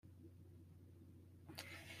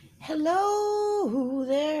Hello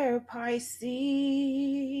there, Pisces.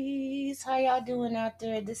 How y'all doing out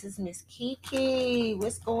there? This is Miss Kiki.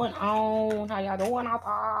 What's going on? How y'all doing out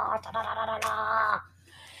there? Ta-da-da-da-da.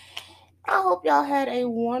 I hope y'all had a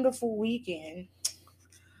wonderful weekend.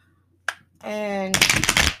 And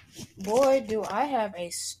boy, do I have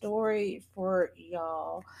a story for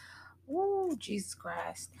y'all. Woo, Jesus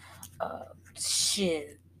Christ.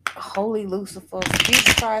 Shit. Holy Lucifer.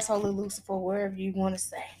 Jesus Christ, Holy Lucifer, wherever you want to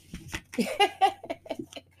say.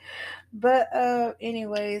 But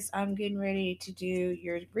anyways, I'm getting ready to do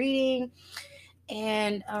your reading,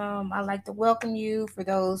 and I'd like to welcome you for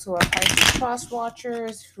those who are Pisces cross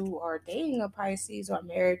watchers, who are dating a Pisces, or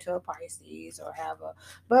married to a Pisces, or have a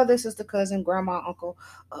brother, sister, cousin, grandma, uncle,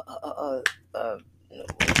 uh, uh, uh, uh, uh,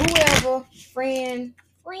 whoever, friend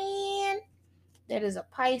that is a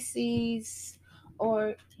Pisces,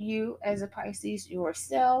 or you as a Pisces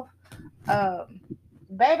yourself. Um,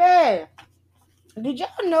 Baby, did y'all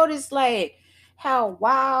notice like how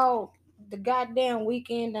wild the goddamn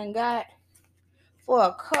weekend done got for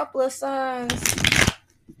a couple of signs?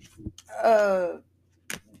 Uh,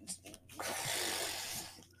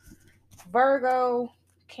 Virgo,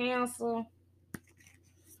 Cancer,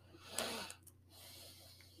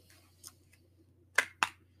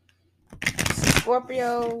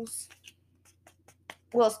 Scorpios.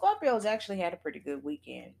 Well, Scorpios actually had a pretty good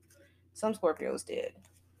weekend. Some Scorpios did.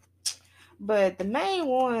 But the main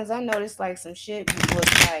ones, I noticed like some shit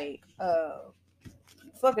was like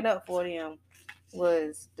fucking up for them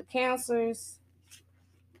was the Cancers,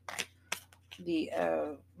 the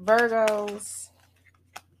Virgos,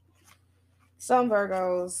 some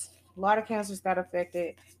Virgos. A lot of Cancers got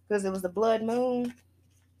affected because it was the blood moon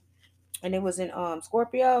and it was in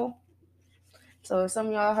Scorpio. So if some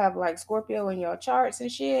of y'all have like Scorpio in your charts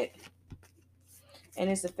and shit, and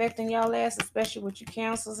it's affecting y'all ass, especially with your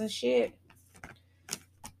cancers and shit.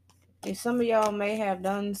 And some of y'all may have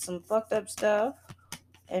done some fucked up stuff.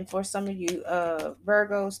 And for some of you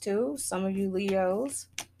Virgos too, some of you Leos.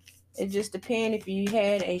 It just depends if you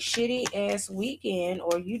had a shitty ass weekend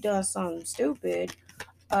or you done something stupid.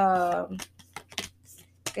 Um,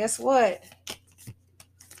 Guess what?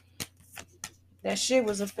 That shit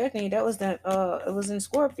was affecting you. That was it was in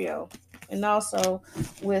Scorpio. And also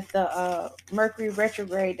with the Mercury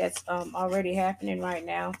retrograde that's already happening right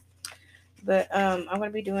now. But I'm going to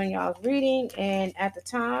be doing y'all's reading, and at the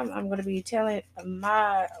time, I'm going to be telling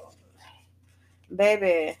my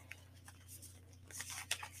baby.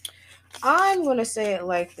 I'm going to say it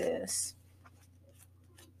like this.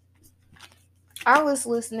 I was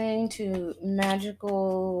listening to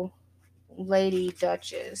Magical Lady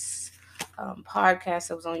Duchess podcast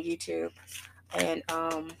that was on YouTube, and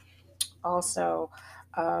also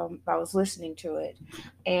I was listening to it,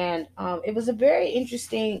 and it was a very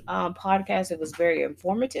interesting podcast. It was very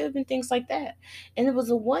informative and things like that. And it was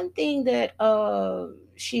the one thing that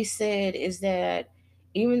she said is that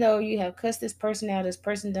even though you have cussed this person out, this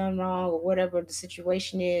person done wrong, or whatever the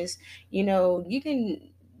situation is, you can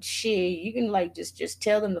shit, you can like just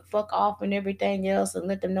tell them to fuck off and everything else and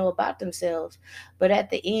let them know about themselves. But at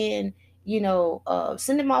the end,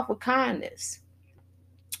 send them off with kindness.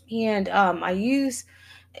 And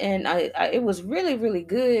I it was really really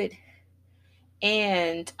good.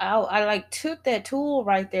 And I like took that tool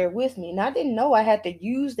right there with me, and I didn't know I had to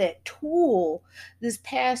use that tool this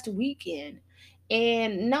past weekend.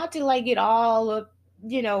 And not to like get all up,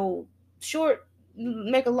 short,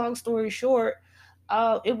 make a long story short,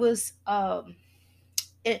 it was an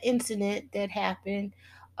incident that happened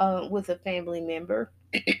with a family member.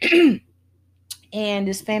 And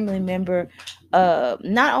this family member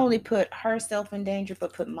not only put herself in danger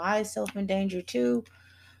but put myself in danger too.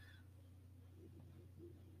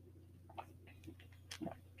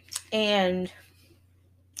 And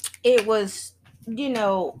it was,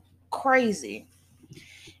 crazy.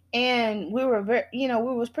 And we were very, we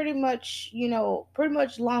was pretty much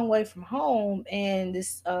long way from home, and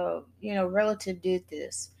this relative did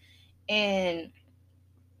this. And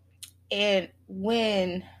and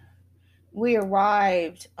when we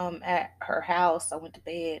arrived at her house, I went to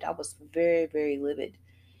bed. I was very very livid.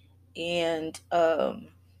 And I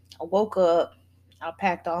woke up. I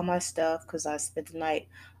packed all my stuff because I spent the night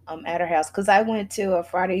at her house, because I went to a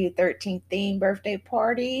Friday the 13th theme birthday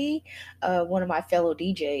party, one of my fellow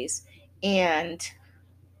DJs. And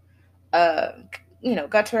uh,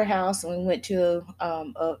 got to her house, and we went to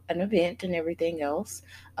an event and everything else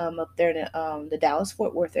up there in the Dallas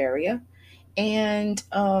Fort Worth area. And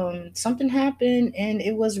something happened, and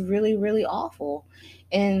it was really really awful.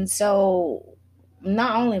 And so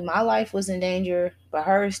not only my life was in danger, but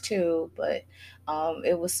hers too. But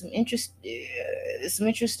it was some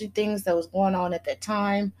interesting things that was going on at that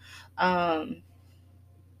time. Um,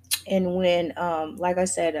 and when, like I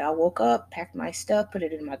said, I woke up, packed my stuff, put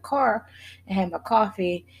it in my car, and had my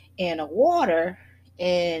coffee and a water,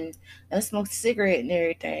 and I smoked a cigarette and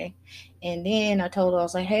everything. And then I told her, I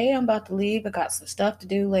was like, hey, I'm about to leave. I got some stuff to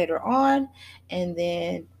do later on. And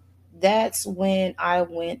then that's when I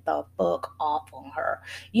went the fuck off on her.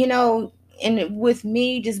 You know, and with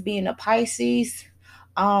me just being a Pisces,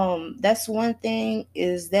 that's one thing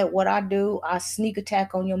is that what I do, I sneak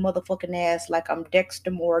attack on your motherfucking ass like I'm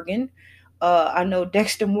Dexter Morgan. I know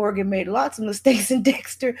Dexter Morgan made lots of mistakes in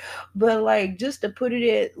Dexter, but like just to put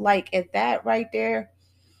it at that right there,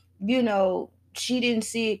 she didn't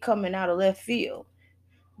see it coming out of left field.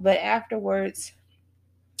 But afterwards,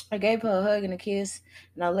 I gave her a hug and a kiss,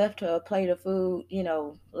 and I left her a plate of food,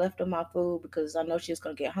 left her my food because I know she was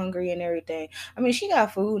going to get hungry and everything. I mean, she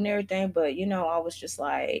got food and everything, but, I was just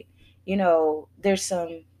like, there's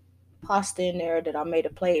some pasta in there that I made a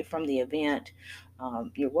plate from the event.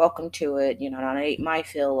 You're welcome to it. And I ate my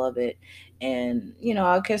fill of it. And,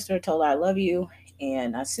 I kissed her, told her I love you,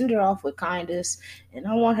 and I sent her off with kindness. And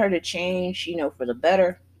I want her to change, for the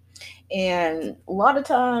better. And a lot of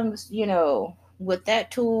times, with that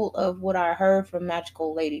tool of what I heard from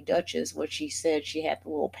Magical Lady Duchess, what she said she had the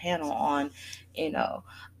little panel on,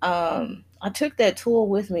 I took that tool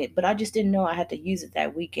with me, but I just didn't know I had to use it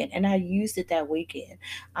that weekend. And I used it that weekend.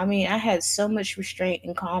 I mean, I had so much restraint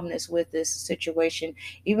and calmness with this situation,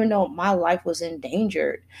 even though my life was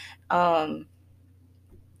endangered. Um,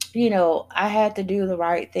 I had to do the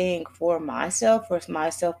right thing for myself, for my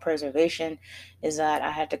self preservation, is that I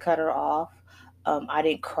had to cut her off. I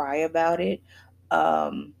didn't cry about it.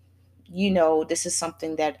 Um, this is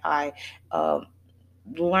something that I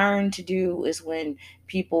learned to do is when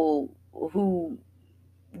people who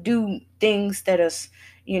do things that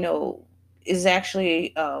you know is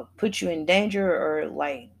actually put you in danger or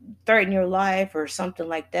like threaten your life or something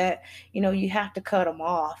like that, you have to cut them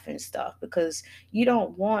off and stuff because you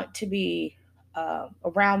don't want to be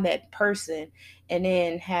around that person and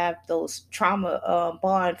then have those trauma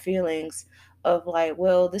bond feelings of like,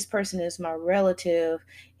 well, this person is my relative,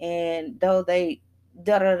 and though they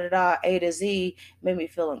da da da da A to Z made me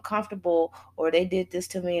feel uncomfortable, or they did this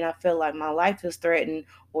to me and I feel like my life is threatened,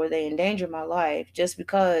 or they endanger my life just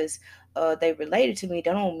because they related to me,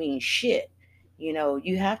 that don't mean shit.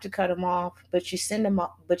 You have to cut them off, but you send them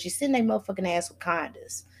off, but you send their motherfucking ass with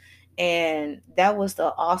kindness. And that was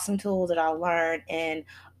the awesome tool that I learned. And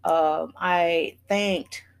I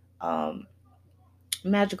thanked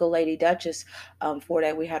Magical Lady Duchess for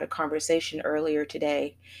that. We had a conversation earlier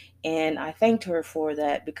today, and I thanked her for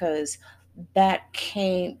that because that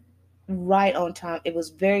came right on time. It was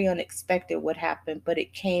very unexpected what happened, but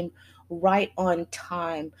it came right on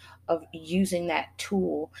time of using that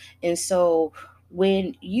tool. And so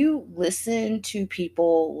when you listen to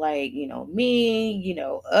people like, me,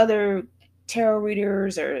 other tarot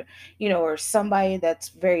readers, or or somebody that's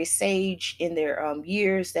very sage in their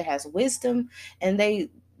years that has wisdom, and they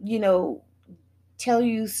you know tell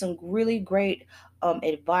you some really great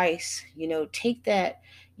advice, take that,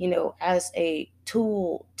 as a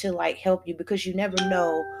tool to like help you, because you never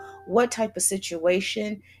know what type of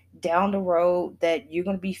situation down the road that you're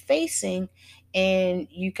going to be facing, and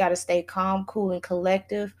you got to stay calm, cool, and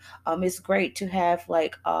collective. It's great to have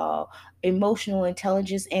like emotional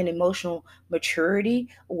intelligence and emotional maturity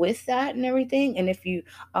with that and everything. And if you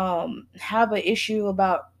have an issue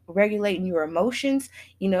about regulating your emotions,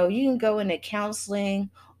 you can go into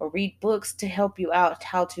counseling or read books to help you out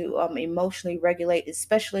how to emotionally regulate,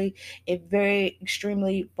 especially in very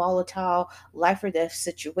extremely volatile life or death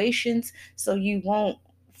situations, so you won't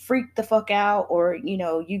freak the fuck out, or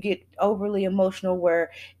you get overly emotional where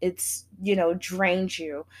it's drains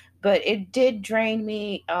you. But it did drain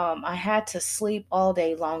me. I had to sleep all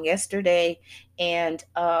day long yesterday, and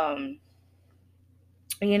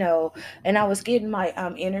you know, and I was getting my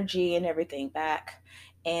energy and everything back.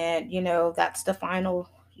 And that's the final,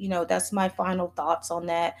 that's my final thoughts on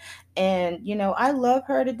that. And I love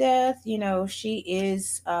her to death. She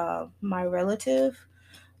is my relative,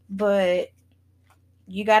 but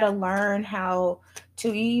you got to learn how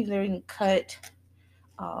to even cut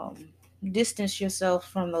um, distance yourself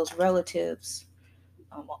from those relatives.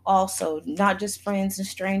 Also, not just friends and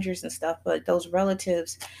strangers and stuff, but those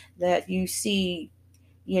relatives that you see,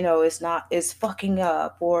 is fucking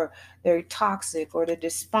up, or they're toxic, or they're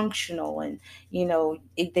dysfunctional, and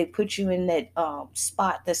if they put you in that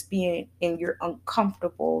spot that's being and you're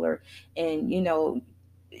uncomfortable, or and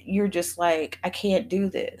you're just like, I can't do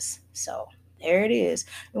this. So there it is.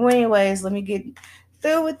 Well, anyways, let me get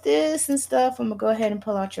through with this and stuff. I'm gonna go ahead and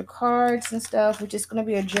pull out your cards and stuff, which is gonna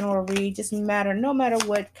be a general read, just no matter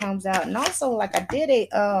what comes out. And also, like, I did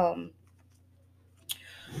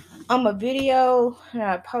a video that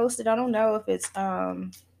I posted. I don't know if it's up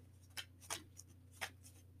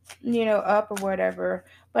or whatever,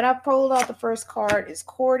 but I pulled out the first card is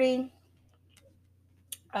courting.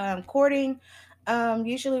 Courting,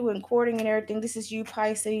 usually when courting and everything, this is you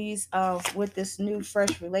Pisces, with this new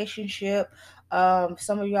fresh relationship.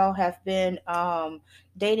 Some of y'all have been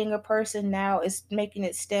dating a person, now it's making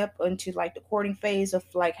it step into like the courting phase of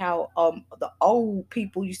like how the old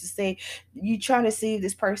people used to say, you trying to see if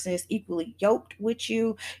this person is equally yoked with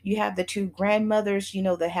you. You have the two grandmothers,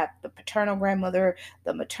 they have the paternal grandmother,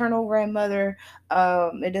 the maternal grandmother.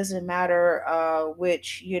 It doesn't matter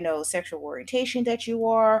which sexual orientation that you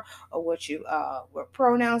are, or what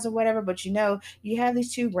pronouns or whatever, but you have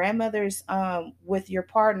these two grandmothers with your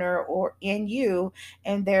partner or in you,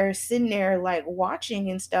 and they're sitting there like watching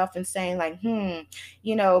and stuff and saying like,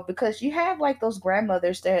 because you have like those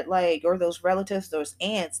grandmothers that like, or those relatives, those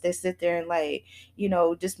aunts that sit there and like,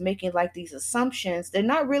 just making like these assumptions. They're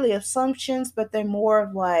not really assumptions, but they're more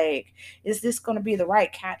of like, is this going to be the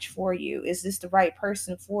right catch for you? Is this the right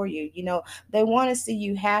person for you? They want to see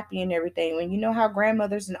you happy and everything. When how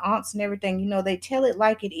grandmothers and aunts and everything, they tell it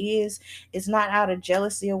like it is. It's not out of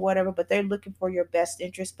jealousy or whatever, but they're looking for your best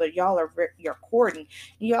interest. But y'all you're courting.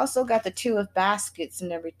 You also got the two of baskets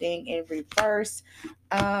and everything in reverse.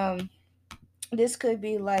 This could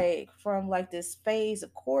be like from like this phase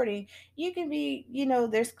of courting. You can be,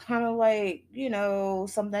 there's kind of like,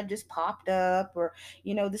 something that just popped up, or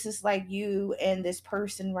this is like you and this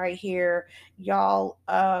person right here. Y'all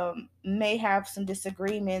may have some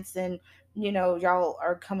disagreements, and y'all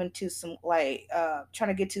are coming to some like trying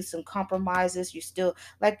to get to some compromises. You still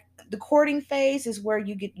like, the courting phase is where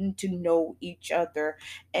you get to know each other,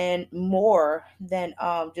 and more than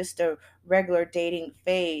just a regular dating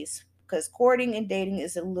phase, because courting and dating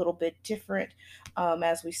is a little bit different.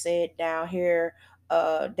 As we said down here,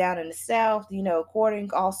 down in the South, courting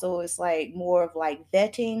also is like more of like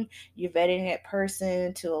vetting. You're vetting that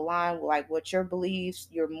person to align with like what your beliefs,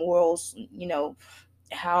 your morals,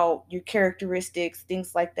 how your characteristics,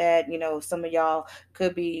 things like that. Some of y'all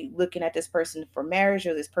could be looking at this person for marriage,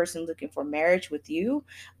 or this person looking for marriage with you.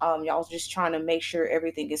 Y'all just trying to make sure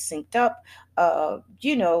everything is synced up,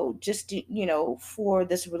 just for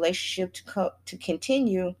this relationship to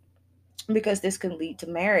continue, because this can lead to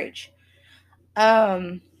marriage.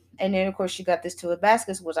 um and then of course you got this two of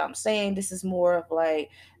baskets. What I'm saying, this is more of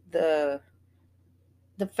like the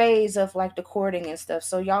phase of like the courting and stuff.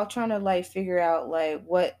 So y'all trying to like figure out like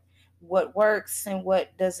what works and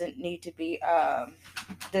what does not need to be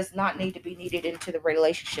needed into the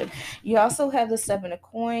relationship. You also have the seven of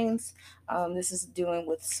coins. This is doing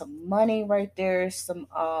with some money right there, some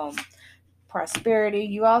prosperity.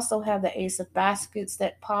 You also have the ace of baskets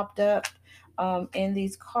that popped up in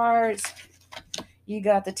these cards. You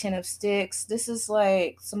got the Ten of Sticks. This is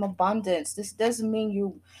like some abundance. This doesn't mean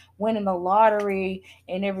you winning the lottery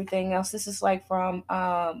and everything else. This is like from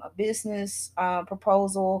a business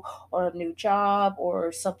proposal, or a new job,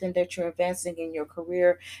 or something that you're advancing in your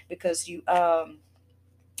career, because you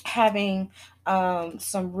having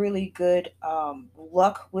some really good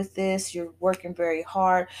luck with this. You're working very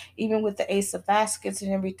hard, even with the ace of baskets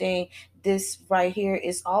and everything. This right here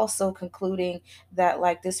is also concluding that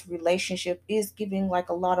like this relationship is giving like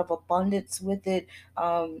a lot of abundance with it.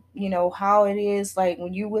 How it is like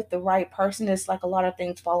when you with the right person, it's like a lot of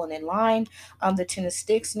things falling in line. The Ten of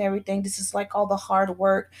Sticks and everything, this is like all the hard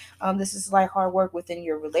work. This is like hard work within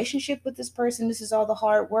your relationship with this person. This is all the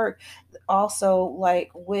hard work also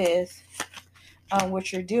like with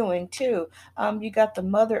what you're doing too. You got the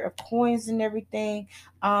Mother of Coins and everything.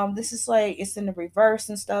 This is like it's in the reverse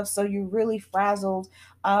and stuff, so you're really frazzled.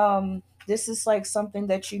 This is like something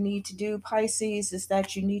that you need to do, Pisces, is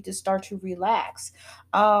that you need to start to relax.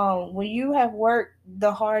 When you have worked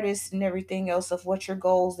the hardest and everything else of what your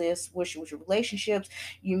goals is, with your relationships,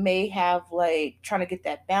 you may have like trying to get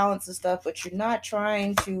that balance and stuff, but you're not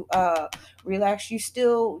trying to relax. You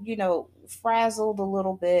still, frazzled a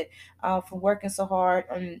little bit from working so hard.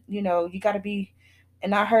 And you got to be,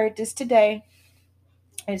 and I heard this today,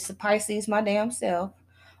 it's the Pisces, my damn self.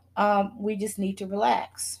 We just need to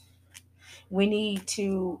relax. We need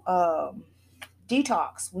to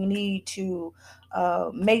detox. We need to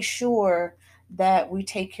make sure that we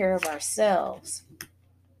take care of ourselves.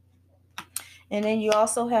 And then you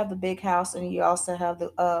also have the big house, and you also have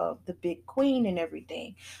the big queen and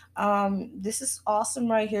everything. This is awesome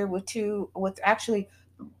right here with actually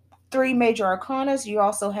three major arcanas. You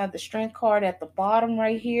also have the strength card at the bottom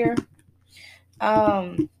right here.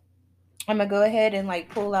 Um, I'm gonna go ahead and like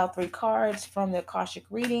pull out three cards from the Akashic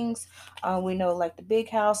readings. We know like the big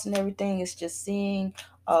house and everything is just seeing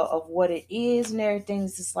of what it is and everything.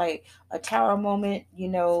 It's just like a tower moment,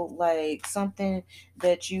 like something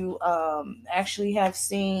that you actually have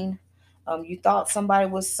seen. You thought somebody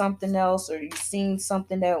was something else, or you seen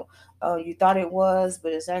something that you thought it was,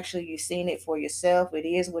 but it's actually you seen it for yourself. It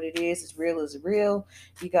is what it is. It's real as real.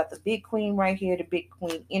 You got the big queen right here, the big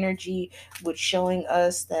queen energy, which showing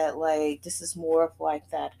us that like this is more of like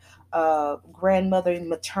that grandmother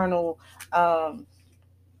maternal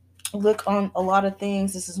look on a lot of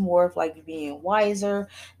things. This is more of like you being wiser.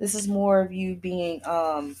 This is more of you being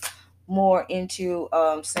more into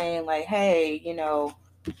saying like, hey,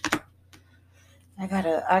 I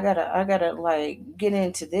gotta like get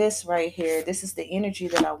into this right here. This is the energy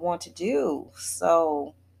that I want to do.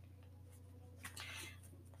 So,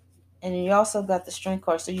 and then you also got the strength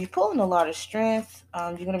card. So you're pulling a lot of strength.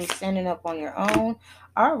 You're going to be standing up on your own.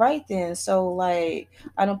 All right, then. So, like,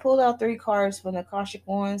 I done pulled out three cards from the Akashic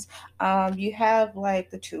ones. You have, like,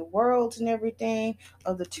 the two worlds and everything,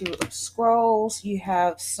 of the two of scrolls. You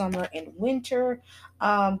have summer and winter.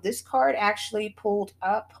 This card actually pulled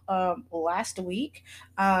up last week.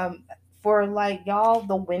 For like y'all,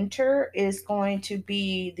 the winter is going to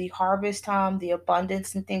be the harvest time, the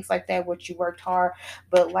abundance and things like that, what you worked hard.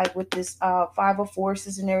 But like with this five of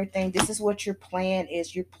forces and everything, this is what your plan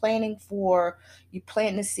is. You planting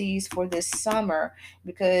the seeds for this summer,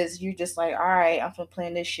 because you're just like, all right, I'm gonna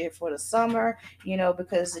plant this shit for the summer,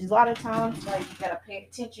 because a lot of times like you gotta pay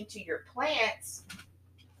attention to your plants,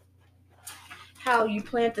 how you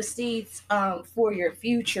plant the seeds for your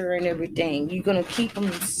future and everything. You're gonna keep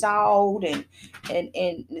them sowed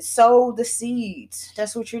and sow the seeds.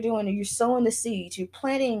 That's what you're doing. You're sowing the seeds. You're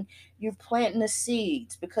planting the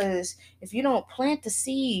seeds, because if you don't plant the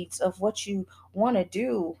seeds of what you want to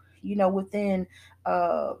do, within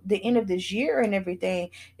the end of this year and everything,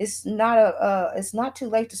 it's not too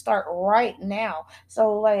late to start right now.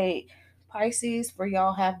 So like Pisces, for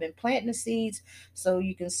y'all have been planting the seeds, so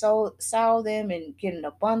you can sow them and get an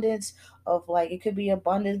abundance of like, it could be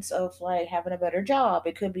abundance of like having a better job,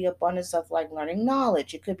 it could be abundance of like learning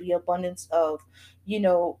knowledge, it could be abundance of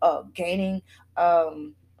gaining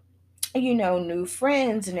new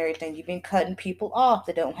friends and everything. You've been cutting people off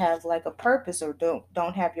that don't have like a purpose, or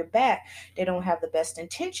don't have your back. They don't have the best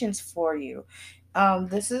intentions for you.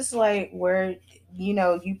 This is like where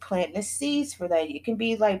you plant the seeds for that. You can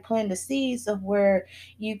be like planting the seeds of where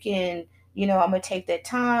you can, I'm gonna take that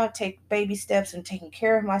time, take baby steps and taking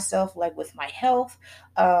care of myself, like with my health.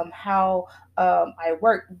 How I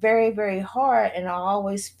work very, very hard, and I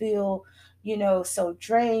always feel so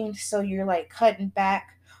drained. So you're like cutting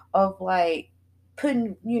back of like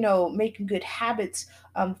putting, making good habits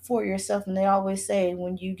for yourself. And they always say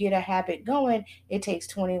when you get a habit going, it takes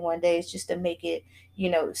 21 days just to make it,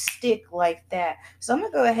 stick like that. So I'm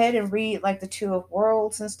gonna go ahead and read like the two of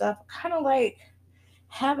worlds and stuff, kind of like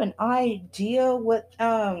have an idea what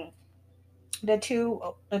the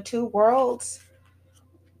two worlds.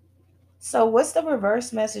 So what's the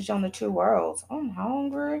reverse message on the two worlds? I'm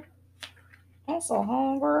hungry. I'm so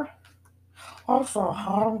hungry. I'm so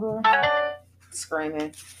hungry.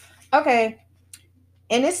 Screaming. Okay.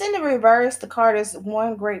 And it's in the reverse. The card is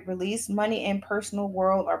one great release. Money and personal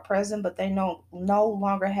world are present, but they no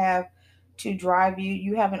longer have to drive you.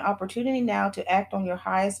 You have an opportunity now to act on your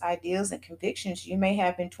highest ideals and convictions. You may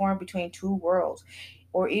have been torn between two worlds,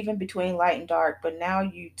 or even between light and dark, but now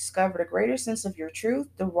you discovered a greater sense of your truth.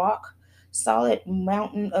 The rock solid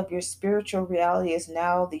mountain of your spiritual reality is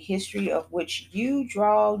now the history of which you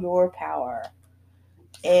draw your power.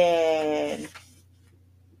 And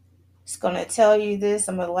it's gonna tell you this.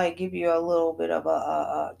 I'm gonna like give you a little bit of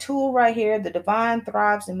a tool right here. The divine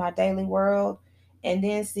thrives in my daily world, and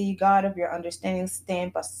then see God of your understanding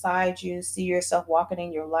stand beside you. See yourself walking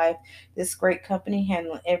in your life. This great company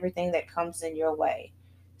handling everything that comes in your way.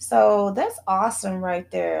 So that's awesome right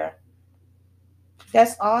there.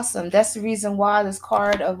 That's awesome. That's the reason why this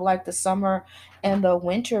card of like the summer and the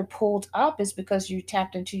winter pulled up, is because you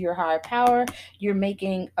tapped into your higher power. You're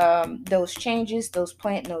making those changes, those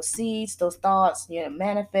planting those seeds, those thoughts,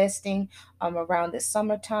 manifesting around this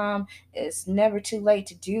summertime. It's never too late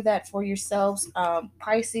to do that for yourselves,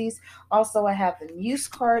 Pisces. Also, I have the Muse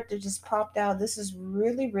card that just popped out. This is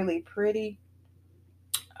really, really pretty.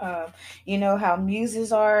 Um, you know how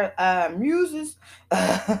muses are,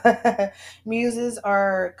 muses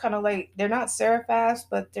are kind of like, they're not seraphs,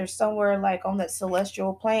 but they're somewhere like on that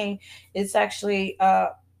celestial plane. It's actually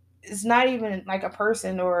it's not even like a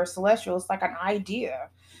person or a celestial, it's like an idea.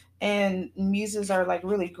 And muses are like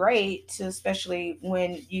really great to, especially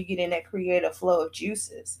when you get in that creative flow of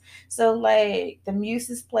juices. So like the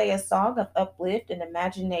muses play a song of uplift and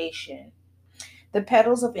imagination. The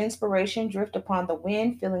petals of inspiration drift upon the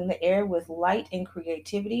wind, filling the air with light and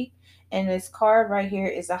creativity. And this card right here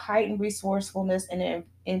is a heightened resourcefulness and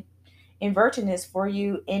inventiveness for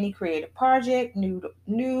you. Any creative project,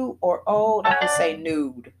 new or old, I could say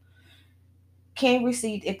nude, can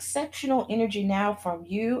receive exceptional energy now from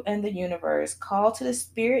you and the universe. Call to the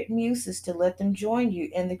spirit muses to let them join you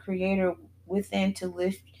and the creator within to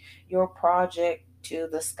lift your project to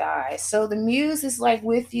the sky. So the muse is like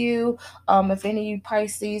with you. If any of you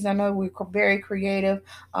Pisces, I know we're very creative.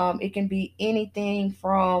 It can be anything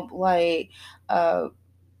from like, uh,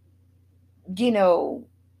 you know,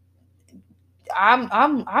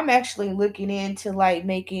 I'm actually looking into like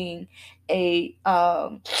making a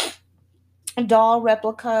doll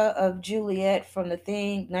replica of Juliet from the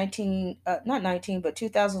Thing, 19 not 19 but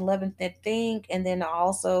 2011 The Thing. And then I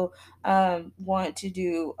also want to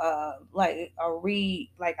do like a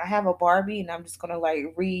like I have a Barbie and I'm just going to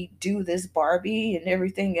like redo this Barbie and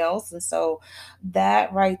everything else. And so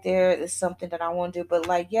that right there is something that I want to do. But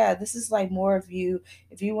like, yeah, this is like more of you.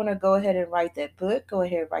 If you want to go ahead and write that book, go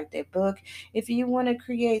ahead and write that book. If you want to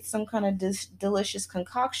create some kind of delicious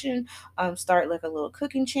concoction, start like a little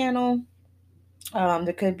cooking channel.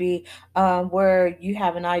 There could be where you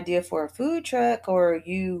have an idea for a food truck, or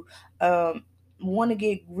you want to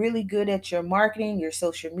get really good at your marketing, your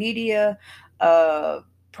social media, uh,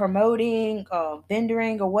 promoting,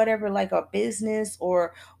 vendoring, or whatever, like a business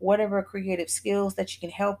or whatever creative skills that you can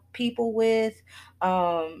help people with.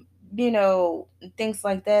 Um, things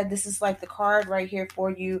like that. This is like the card right here for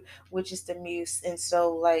you, which is the muse. And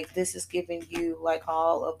so, like, this is giving you like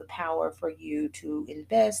all of the power for you to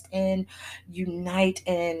invest in, unite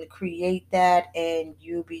and create that, and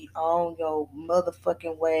you be on your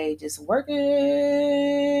motherfucking way just working.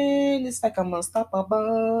 It's like I'm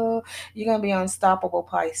unstoppable. You're gonna be unstoppable,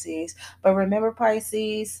 Pisces. But remember,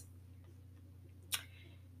 Pisces,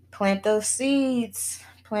 plant those seeds.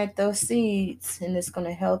 Plant those seeds, and it's going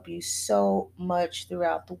to help you so much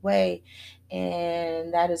throughout the way.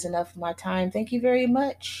 And that is enough of my time. Thank you very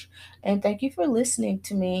much, and thank you for listening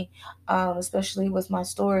to me, especially with my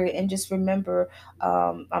story. And just remember,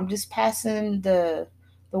 I'm just passing the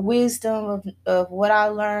wisdom of what I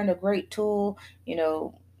learned. A great tool, you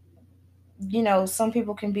know. Some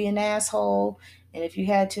people can be an asshole, and if you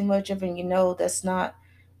had too much of it, that's not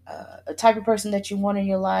a type of person that you want in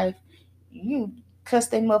your life, you cuss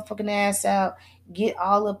their motherfucking ass out, get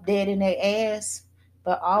all up dead in their ass,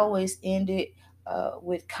 but always end it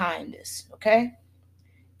with kindness, okay?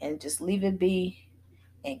 And just leave it be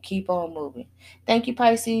and keep on moving. Thank you,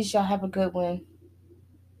 Pisces. Y'all have a good one.